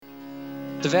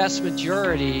The vast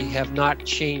majority have not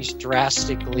changed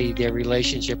drastically their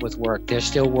relationship with work. They're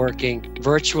still working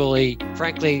virtually.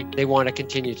 Frankly, they want to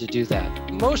continue to do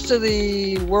that. Most of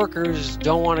the workers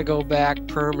don't want to go back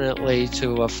permanently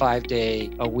to a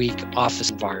 5-day-a-week office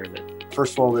environment.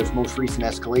 First of all, there's most recent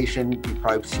escalation. You've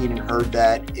probably seen and heard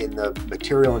that in the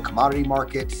material and commodity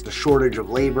markets, the shortage of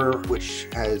labor, which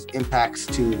has impacts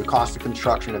to the cost of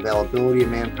construction, availability of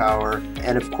manpower,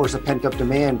 and of course, a pent-up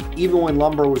demand. Even when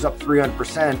lumber was up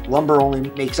 300%, lumber only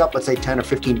makes up, let's say, 10 or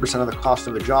 15% of the cost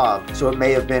of a job. So it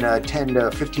may have been a 10 to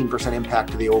 15%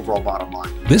 impact to the overall bottom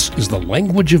line. This is The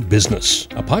Language of Business,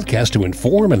 a podcast to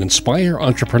inform and inspire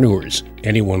entrepreneurs,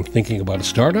 anyone thinking about a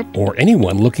startup or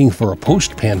anyone looking for a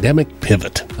post-pandemic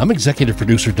pivot. I'm executive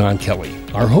producer Don Kelly.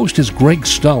 Our host is Greg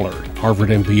Stoller, Harvard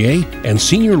MBA and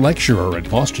senior lecturer at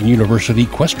Boston University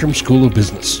Questrom School of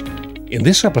Business. In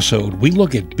this episode, we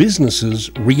look at businesses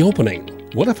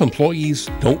reopening. What if employees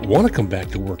don't want to come back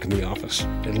to work in the office,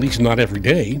 at least not every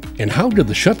day? And how did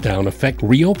the shutdown affect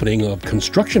reopening of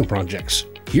construction projects?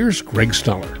 Here's Greg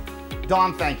Stoller.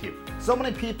 Don, thank you. So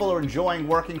many people are enjoying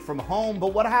working from home,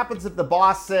 but what happens if the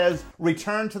boss says,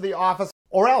 return to the office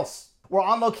or else? We're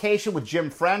on location with Jim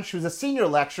French, who's a senior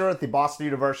lecturer at the Boston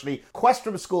University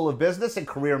Questrom School of Business and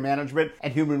Career Management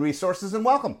and Human Resources, and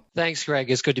welcome. Thanks, Greg.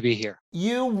 It's good to be here.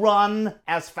 You run,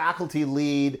 as faculty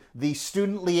lead, the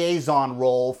student liaison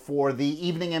role for the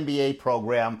Evening MBA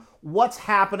program. What's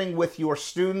happening with your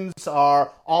students?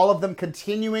 Are all of them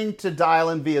continuing to dial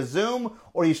in via Zoom,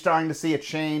 or are you starting to see a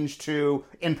change to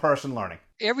in-person learning?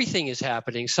 Everything is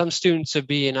happening. Some students are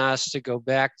being asked to go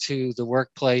back to the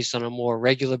workplace on a more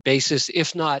regular basis,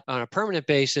 if not on a permanent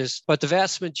basis, but the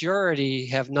vast majority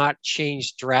have not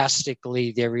changed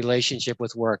drastically their relationship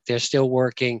with work. They're still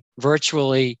working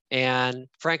virtually, and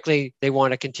frankly, they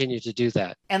want to continue to do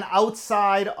that. And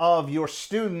outside of your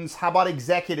students, how about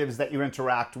executives that you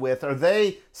interact with? Are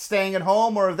they staying at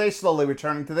home, or are they slowly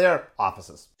returning to their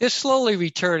offices? They're slowly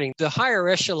returning. The higher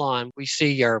echelon we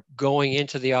see are going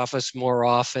into the office more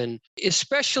often,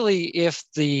 especially if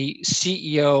the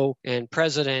CEO and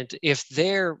president, if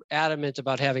they're adamant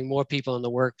about having more people in the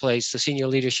workplace, the senior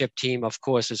leadership team, of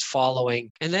course, is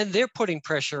following. And then they're putting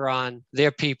pressure on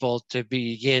their people to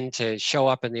begin to show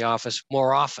up in the office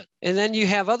more often. And then you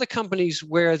have other companies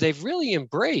where they've really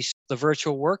embraced the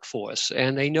virtual workforce,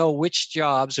 and they know which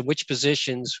jobs and which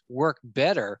positions work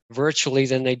better virtually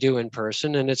than they do in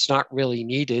person, and it's not really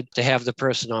needed to have the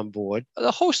person on board.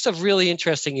 A host of really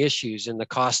interesting issues in the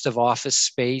cost of office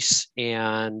space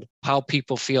and how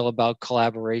people feel about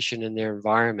collaboration in their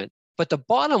environment. But the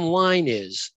bottom line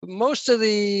is most of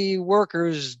the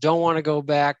workers don't want to go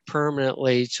back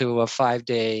permanently to a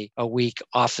 5-day-a-week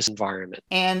office environment.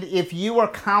 And if you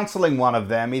are counseling one of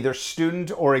them, either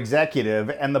student or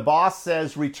executive, and the boss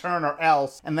says return or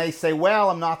else, and they say, well,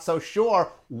 I'm not so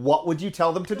sure, what would you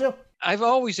tell them to do? I've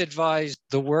always advised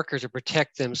the worker to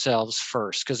protect themselves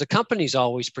first, because the companies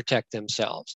always protect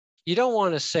themselves. You don't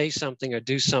want to say something or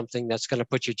do something that's going to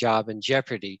put your job in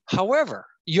jeopardy. However,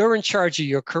 you're in charge of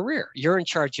your career. You're in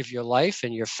charge of your life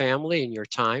and your family and your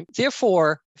time.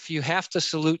 Therefore, if you have to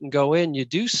salute and go in, you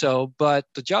do so, but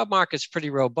the job market's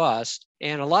pretty robust.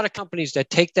 And a lot of companies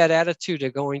that take that attitude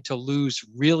are going to lose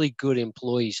really good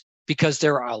employees, because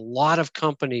there are a lot of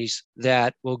companies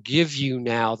that will give you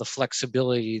now the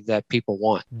flexibility that people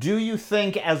want. Do you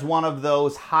think, as one of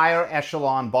those higher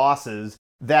echelon bosses,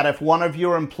 that if one of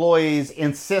your employees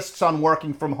insists on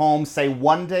working from home, say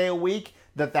 1 day a week,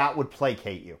 that would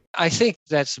placate you? I think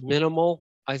that's minimal.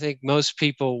 I think most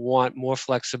people want more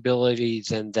flexibility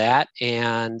than that,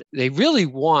 and they really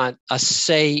want a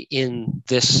say in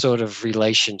this sort of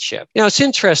relationship. You know, it's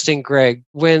interesting, Greg,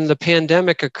 when the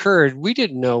pandemic occurred, we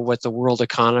didn't know what the world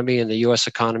economy and the U.S.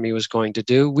 economy was going to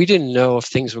do. We didn't know if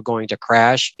things were going to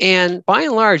crash. And by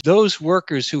and large, those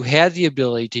workers who had the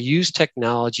ability to use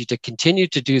technology to continue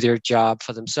to do their job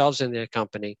for themselves and their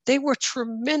company, they were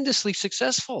tremendously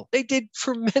successful. They did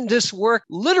tremendous work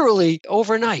literally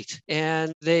overnight.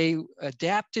 And they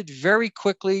adapted very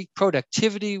quickly.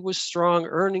 Productivity was strong.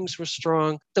 Earnings were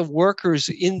strong. The workers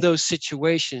in those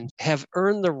situations have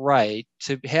earned the right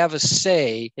to have a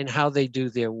say in how they do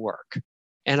their work.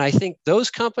 And I think those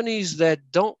companies that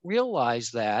don't realize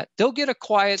that, they'll get a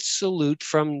quiet salute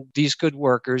from these good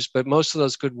workers, but most of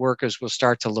those good workers will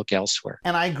start to look elsewhere.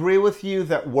 And I agree with you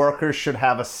that workers should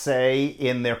have a say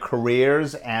in their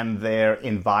careers and their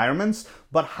environments.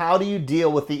 but how do you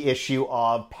deal with the issue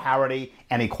of parity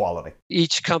and equality?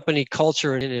 Each company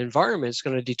culture and environment is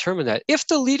going to determine that. If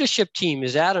the leadership team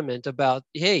is adamant about,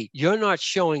 hey, you're not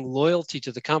showing loyalty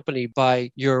to the company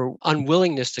by your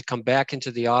unwillingness to come back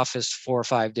into the office 4 or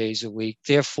 5 days a week,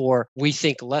 therefore we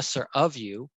think lesser of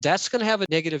you, that's going to have a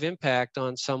negative impact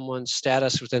on someone's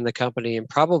status within the company and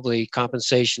probably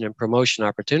compensation and promotion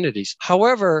opportunities.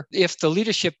 However, if the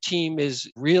leadership team is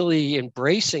really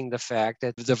embracing the fact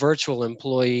that the virtual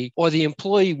employee or the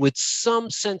employee with some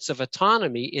sense of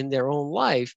autonomy in their own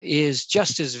life is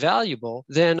just as valuable,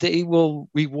 then they will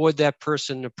reward that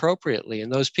person appropriately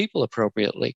and those people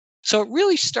appropriately. So it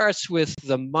really starts with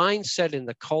the mindset and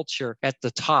the culture at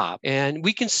the top. And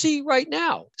we can see right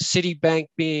now, Citibank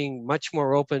being much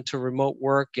more open to remote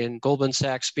work and Goldman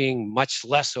Sachs being much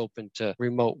less open to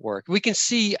remote work. We can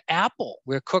see Apple,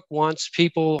 where Cook wants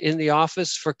people in the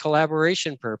office for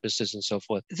collaboration purposes and so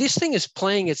forth. This thing is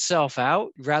playing itself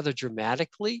out rather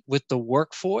dramatically with the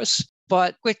workforce.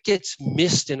 But what gets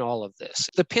missed in all of this?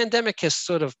 The pandemic has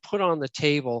sort of put on the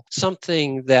table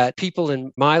something that people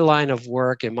in my line of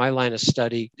work and my line of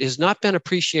study has not been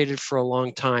appreciated for a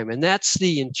long time. And that's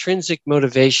the intrinsic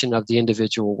motivation of the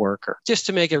individual worker. Just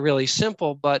to make it really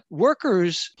simple, but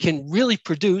workers can really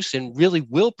produce and really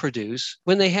will produce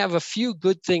when they have a few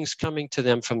good things coming to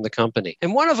them from the company.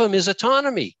 And one of them is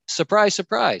autonomy. Surprise,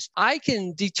 surprise. I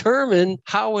can determine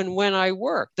how and when I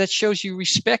work. That shows you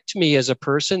respect me as a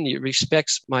person. You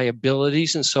respects my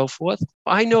abilities and so forth.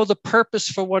 I know the purpose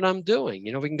for what I'm doing.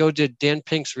 We can go to Dan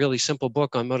Pink's really simple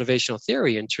book on motivational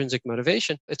theory, intrinsic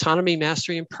motivation, autonomy,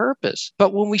 mastery, and purpose.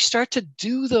 But when we start to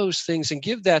do those things and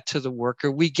give that to the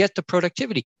worker, we get the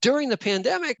productivity. During the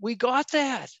pandemic, we got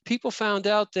that. People found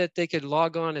out that they could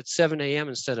log on at 7 a.m.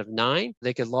 instead of 9.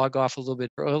 They could log off a little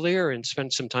bit earlier and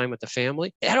spend some time with the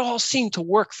family. That all seemed to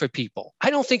work for people. I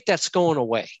don't think that's going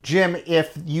away. Jim,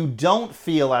 if you don't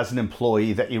feel as an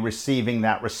employee that you're receiving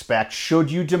that respect,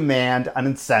 should you demand an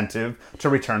incentive to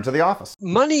return to the office?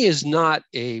 Money is not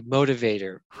a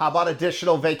motivator. How about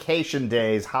additional vacation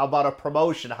days? How about a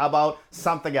promotion? How about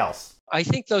something else? I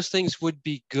think those things would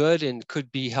be good and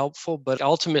could be helpful, but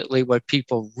ultimately what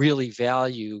people really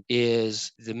value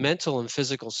is the mental and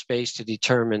physical space to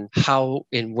determine how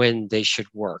and when they should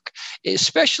work,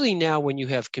 especially now when you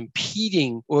have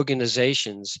competing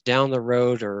organizations down the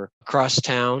road or across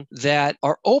town that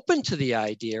are open to the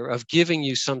idea of giving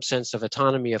you some sense of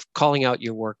autonomy, of calling out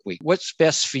your work week. What's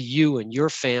best for you and your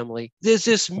family? There's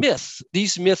this myth.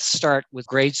 These myths start with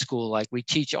grade school, like we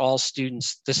teach all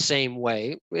students the same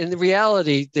way. In the reality,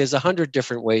 there's 100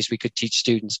 different ways we could teach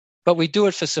students, but we do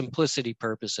it for simplicity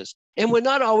purposes. And we're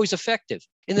not always effective.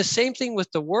 And the same thing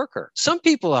with the worker. Some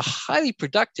people are highly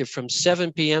productive from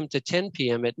 7 p.m. to 10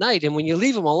 p.m. at night. And when you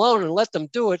leave them alone and let them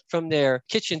do it from their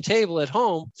kitchen table at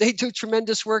home, they do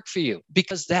tremendous work for you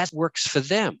because that works for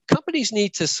them. Companies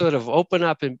need to sort of open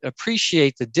up and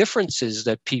appreciate the differences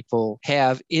that people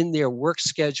have in their work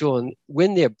schedule and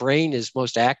when their brain is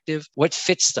most active, what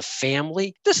fits the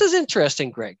family. This is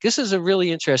interesting, Greg. This is a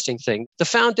really interesting thing. The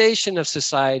foundation of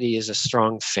society is a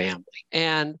strong family.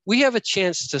 And we have a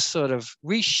chance to sort of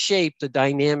reshape the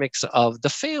dynamics of the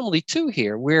family too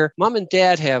here, where mom and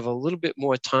dad have a little bit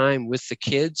more time with the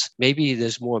kids. Maybe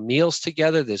there's more meals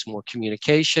together. There's more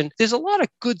communication. There's a lot of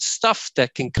good stuff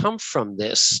that can come from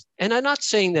this. And I'm not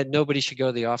saying that nobody should go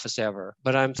to the office ever,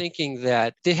 but I'm thinking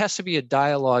that there has to be a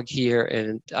dialogue here.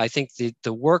 And I think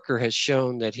the worker has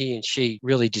shown that he and she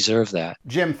really deserve that.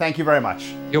 Jim, thank you very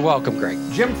much. You're welcome, Greg.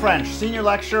 Jim French, Senior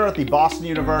Lecturer at the Boston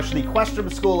University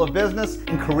Questrom School of Business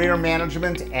and Career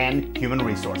Management and Human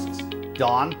Resources.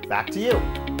 Don, back to you.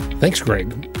 Thanks, Greg.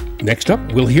 Next up,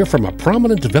 we'll hear from a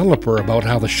prominent developer about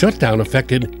how the shutdown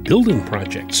affected building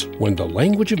projects when the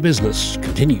language of business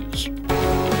continues.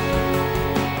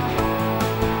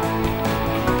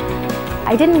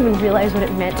 I didn't even realize what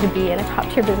it meant to be in a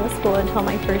top-tier business school until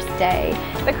my first day.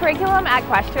 The curriculum at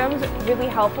Questrom is really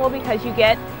helpful because you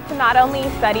get to not only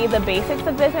study the basics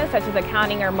of business, such as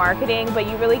accounting or marketing, but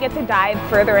you really get to dive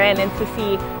further in and to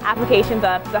see applications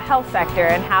of the health sector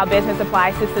and how business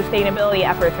applies to sustainability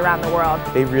efforts around the world.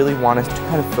 They really want us to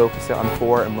kind of focus it on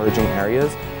 4 emerging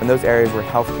areas, and those areas were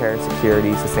healthcare,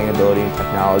 security, sustainability, and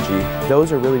technology.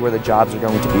 Those are really where the jobs are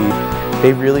going to be.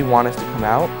 They really want us to come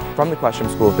out from the Questrom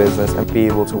School of Business and be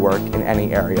able to work in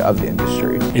any area of the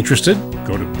industry. Interested?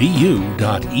 Go to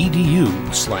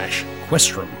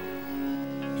bu.edu/Questrom.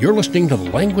 You're listening to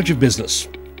The Language of Business.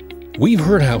 We've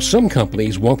heard how some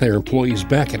companies want their employees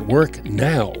back at work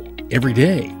now, every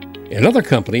day, and other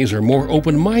companies are more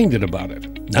open-minded about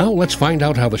it. Now let's find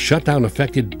out how the shutdown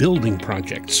affected building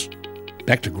projects.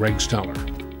 Back to Greg Stoller.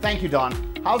 Thank you, Don.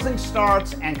 Housing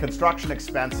starts and construction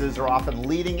expenses are often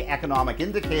leading economic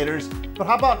indicators, but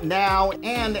how about now,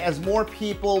 and as more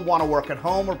people want to work at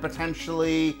home or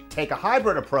potentially take a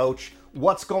hybrid approach,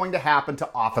 what's going to happen to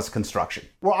office construction?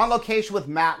 We're on location with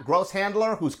Matt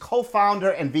Grosshandler, who's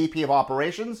co-founder and VP of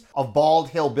Operations of Bald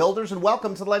Hill Builders, and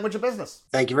welcome to the Language of Business.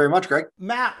 Thank you very much, Greg.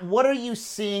 Matt, what are you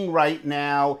seeing right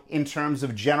now in terms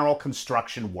of general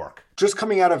construction work? Just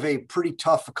coming out of a pretty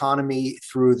tough economy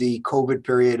through the COVID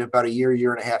period, about a year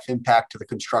and a half impact to the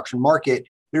construction market,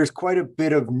 there's quite a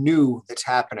bit of new that's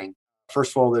happening.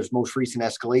 First of all, there's most recent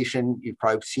escalation. You've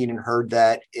probably seen and heard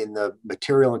that in the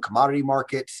material and commodity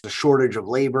markets, the shortage of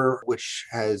labor, which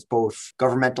has both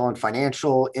governmental and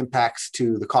financial impacts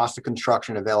to the cost of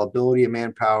construction, availability of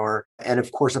manpower, and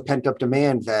of course, a pent-up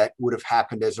demand that would have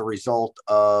happened as a result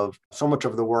of so much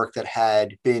of the work that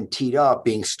had been teed up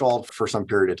being stalled for some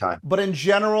period of time. But in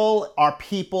general, are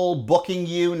people booking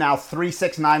you now 3,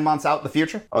 6, 9 months out in the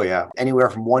future? Oh, yeah. Anywhere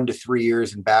from 1 to 3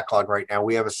 years in backlog right now.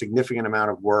 We have a significant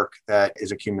amount of work that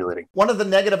is accumulating. One of the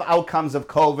negative outcomes of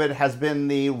COVID has been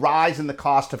the rise in the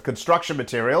cost of construction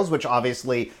materials, which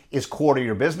obviously is core to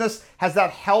your business. Has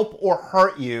that helped or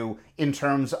hurt you in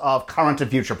terms of current and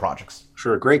future projects?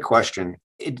 Sure. Great question.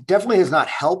 It definitely has not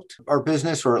helped our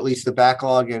business, or at least the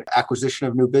backlog and acquisition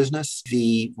of new business.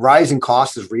 The rise in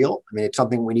cost is real. I mean, it's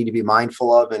something we need to be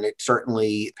mindful of, and it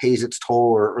certainly pays its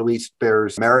toll, or at least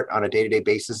bears merit on a day-to-day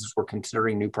basis as we're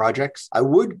considering new projects. I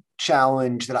would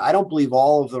challenge that I don't believe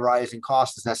all of the rise in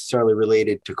cost is necessarily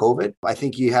related to COVID. I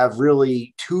think you have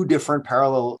really two different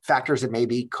parallel factors that may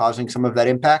be causing some of that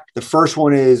impact. The first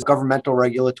one is governmental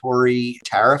regulatory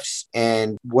tariffs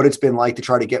and what it's been like to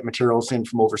try to get materials in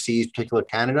from overseas, particularly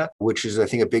Canada, which is, I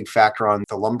think, a big factor on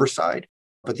the lumber side.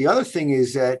 But the other thing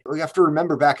is that we have to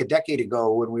remember back a decade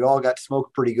ago when we all got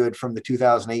smoked pretty good from the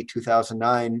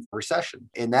 2008-2009 recession.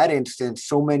 In that instance,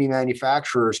 so many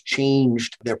manufacturers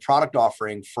changed their product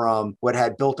offering from what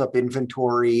had built up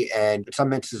inventory and in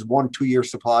some instances 1-2 year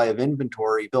supply of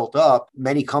inventory built up.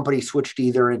 Many companies switched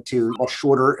either into much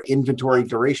shorter inventory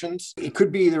durations. It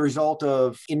could be the result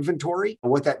of inventory,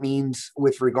 what that means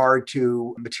with regard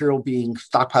to material being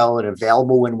stockpiled and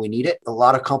available when we need it. A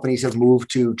lot of companies have moved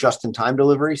to just-in-time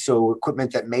delivery. So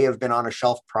equipment that may have been on a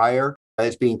shelf prior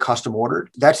is being custom ordered.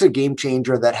 That's a game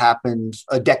changer that happened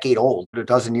a decade old, a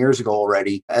dozen years ago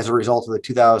already, as a result of the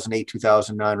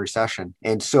 2008-2009 recession.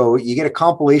 And so you get a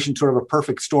compilation, sort of a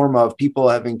perfect storm of people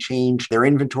having changed their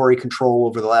inventory control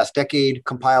over the last decade,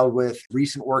 compiled with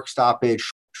recent work stoppage,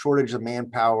 shortage of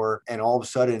manpower, and all of a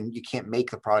sudden you can't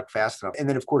make the product fast enough. And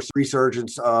then, of course, the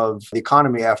resurgence of the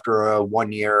economy after a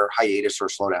 1-year hiatus or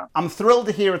slowdown. I'm thrilled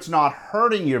to hear it's not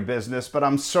hurting your business, but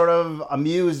I'm sort of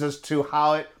amused as to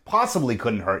how it possibly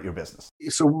couldn't hurt your business.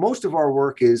 So most of our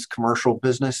work is commercial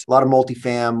business, a lot of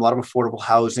multifam, a lot of affordable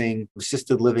housing,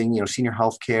 assisted living, senior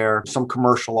healthcare, some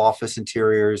commercial office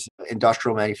interiors,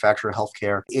 industrial manufacturer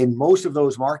healthcare. In most of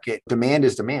those markets, demand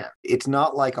is demand. It's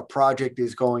not like a project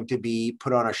is going to be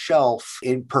put on a shelf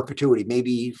in perpetuity,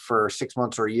 maybe for 6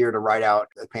 months or a year to ride out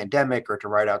a pandemic or to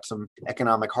ride out some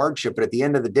economic hardship. But at the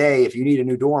end of the day, if you need a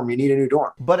new dorm, you need a new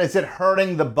dorm. But is it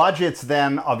hurting the budgets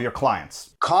then of your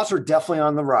clients? Costs are definitely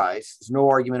on the rise. There's no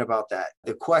argument about that.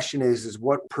 The question is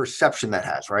what perception that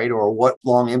has, right? Or what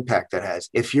long impact that has.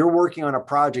 If you're working on a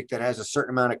project that has a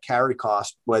certain amount of carry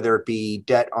cost, whether it be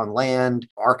debt on land,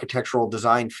 architectural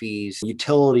design fees,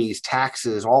 utilities,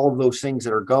 taxes, all of those things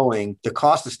that are going, the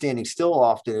cost of standing still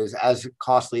often is as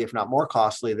costly, if not more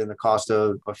costly, than the cost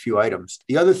of a few items.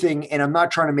 The other thing, and I'm not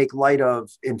trying to make light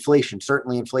of inflation.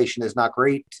 Certainly inflation is not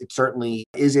great. It certainly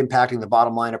is impacting the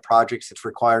bottom line of projects. It's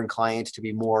requiring clients to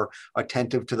be more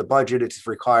attentive to the budget. It's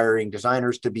requiring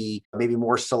designers to be maybe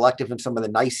more selective in some of the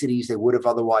niceties they would have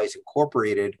otherwise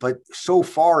incorporated. But so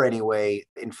far anyway,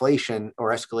 inflation or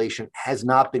escalation has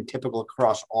not been typical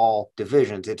across all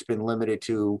divisions. It's been limited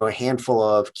to a handful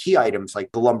of key items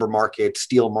like the lumber market,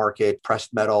 steel market,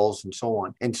 pressed metals, and so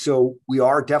on. And so we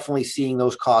are definitely seeing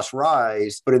those costs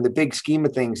rise, but in the big scheme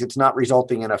of things, it's not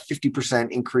resulting in a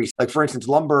 50% increase. Like for instance,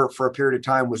 lumber for a period of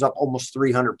time was up almost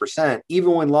 300%.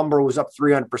 Even when lumber was up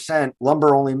 300%,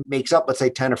 lumber only makes up, let's say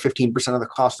 10 or 15% of the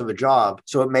cost of a job.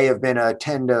 So it may have been a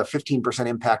 10 to 15%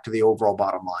 impact to the overall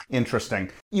bottom line. Interesting.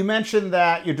 You mentioned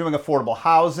that you're doing affordable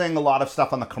housing, a lot of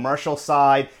stuff on the commercial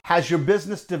side. Has your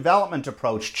business development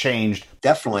approach changed?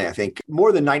 Definitely. I think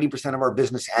more than 90% of our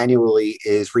business annually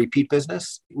is repeat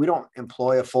business. We don't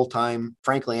employ a full-time,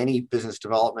 frankly, any business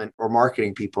development or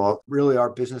marketing people. Really, our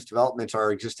business developments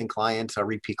are existing clients, our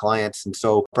repeat clients. And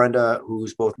so Brenda,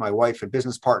 who's both my wife and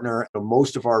business partner,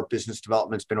 most of our business development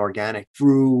development's been organic.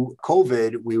 Through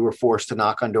COVID, we were forced to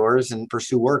knock on doors and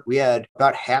pursue work. We had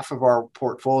about half of our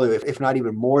portfolio, if not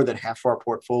even more than half of our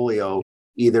portfolio,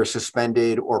 either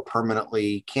suspended or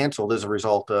permanently canceled as a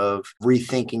result of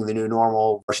rethinking the new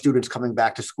normal, our students coming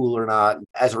back to school or not.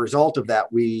 As a result of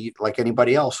that, we, like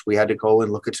anybody else, we had to go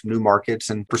and look at some new markets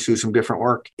and pursue some different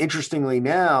work. Interestingly,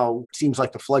 now it seems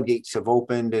like the floodgates have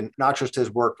opened, and not just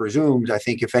as work resumes. I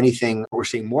think if anything, we're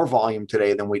seeing more volume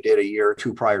today than we did a year or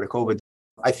two prior to COVID.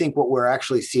 I think what we're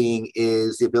actually seeing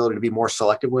is the ability to be more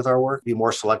selective with our work, be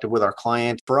more selective with our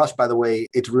clients. For us, by the way,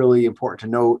 it's really important to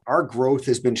note our growth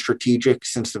has been strategic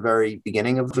since the very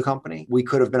beginning of the company. We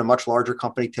could have been a much larger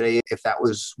company today if that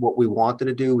was what we wanted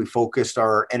to do. We focused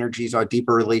our energies on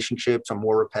deeper relationships, on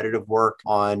more repetitive work,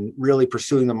 on really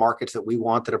pursuing the markets that we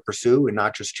wanted to pursue and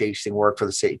not just chasing work for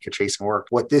the sake of chasing work.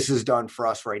 What this has done for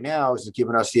us right now is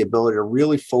given us the ability to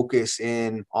really focus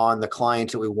in on the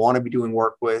clients that we want to be doing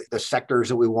work with, the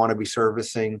sectors that we want to be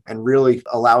servicing, and really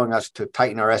allowing us to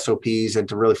tighten our SOPs and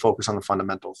to really focus on the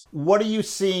fundamentals. What are you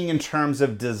seeing in terms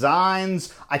of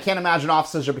designs? I can't imagine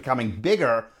offices are becoming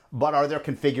bigger, but are there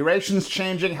configurations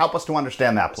changing? Help us to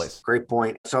understand that, please. Great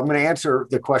point. So I'm going to answer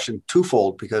the question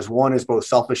twofold, because one is both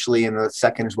selfishly and the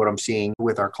second is what I'm seeing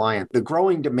with our client. The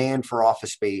growing demand for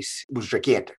office space was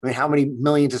gigantic. I mean, how many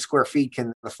millions of square feet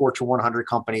can the Fortune 100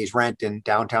 companies rent in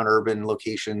downtown urban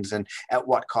locations, and at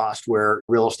what cost where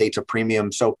real estate's a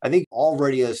premium? So I think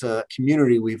already as a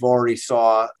community, we've already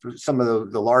saw some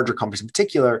of the larger companies in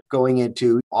particular going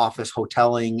into office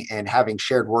hoteling and having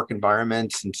shared work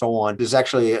environments and so on. There's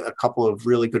actually a couple of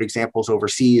really good examples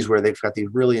overseas where they've got these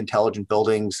really intelligent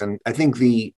buildings. And I think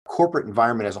the corporate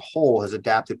environment as a whole has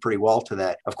adapted pretty well to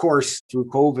that. Of course, through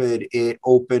COVID, it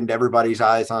opened everybody's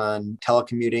eyes on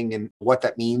telecommuting and what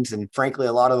that means. And frankly,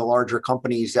 a lot of the larger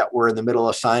companies that were in the middle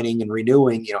of signing and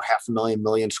renewing,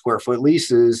 500,000 square foot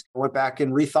leases went back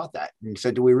and rethought that and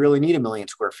said, do we really need 1 million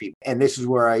square feet? And this is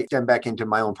where I stem back into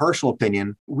my own personal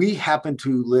opinion. We happen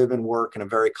to live and work in a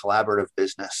very collaborative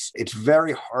business. It's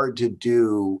very hard to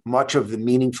do much of the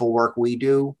meaningful work we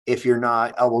do if you're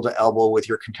not elbow to elbow with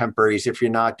your contemporaries, if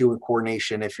you're not doing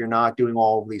coordination, if you're not doing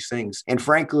all of these things. And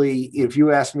frankly, if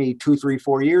you asked me 2, 3,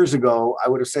 4 years ago, I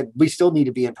would have said we still need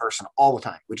to be in person all the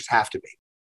time. We just have to be.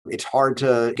 It's hard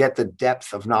to get the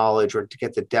depth of knowledge or to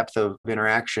get the depth of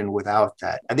interaction without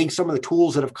that. I think some of the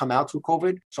tools that have come out through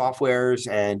COVID, softwares,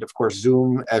 and of course,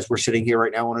 Zoom, as we're sitting here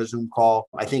right now on a Zoom call,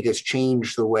 I think has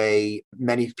changed the way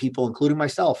many people, including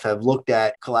myself, have looked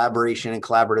at collaboration and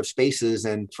collaborative spaces.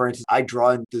 And for instance, I draw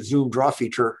in the Zoom draw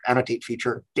feature, annotate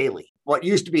feature daily. What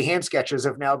used to be hand sketches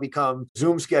have now become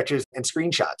Zoom sketches and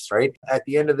screenshots, right? At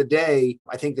the end of the day,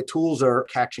 I think the tools are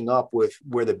catching up with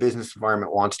where the business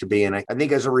environment wants to be. And I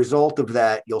think as a result of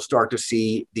that, you'll start to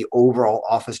see the overall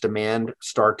office demand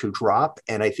start to drop.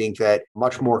 And I think that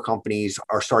much more companies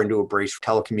are starting to embrace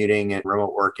telecommuting and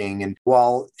remote working. And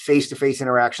while face-to-face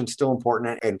interaction is still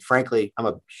important, and frankly, I'm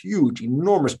a huge,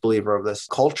 enormous believer of this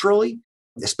culturally,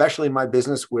 especially in my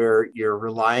business where you're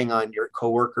relying on your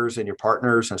coworkers and your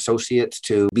partners and associates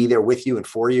to be there with you and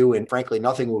for you. And frankly,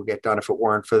 nothing will get done if it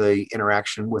weren't for the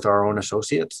interaction with our own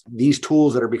associates. These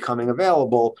tools that are becoming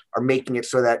available are making it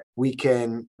so that we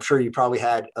can, I'm sure you probably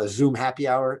had a Zoom happy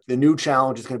hour. The new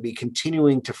challenge is going to be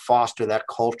continuing to foster that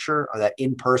culture, or that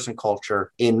in-person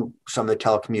culture in some of the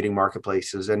telecommuting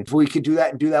marketplaces. And if we could do that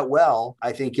and do that well,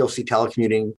 I think you'll see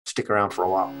telecommuting stick around for a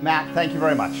while. Matt, thank you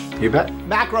very much. You bet.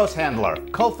 Matt Grosshandler,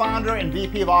 co-founder and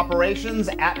VP of Operations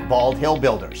at Bald Hill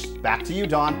Builders. Back to you,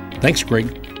 Don. Thanks,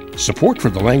 Greg. Support for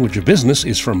The Language of Business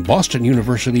is from Boston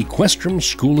University Questrom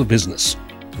School of Business.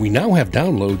 We now have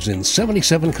downloads in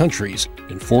 77 countries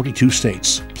in 42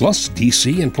 states, plus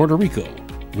DC and Puerto Rico.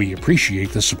 We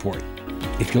appreciate the support.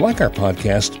 If you like our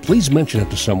podcast, please mention it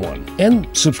to someone and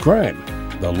subscribe.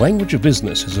 The Language of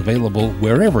Business is available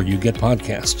wherever you get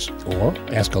podcasts, or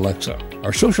ask Alexa.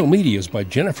 Our social media is by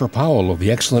Jennifer Powell of the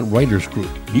Excellent Writers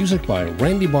Group. Music by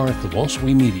Randy Barth of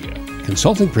Osway Media.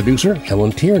 Consulting producer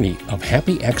Helen Tierney of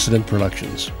Happy Accident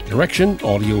Productions. Direction,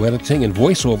 audio editing, and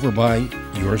voiceover by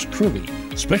yours truly.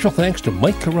 Special thanks to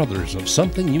Mike Carruthers of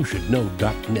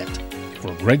SomethingYouShouldKnow.net.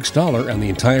 For Greg Stoller and the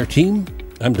entire team,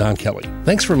 I'm Don Kelly.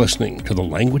 Thanks for listening to The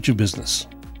Language of Business.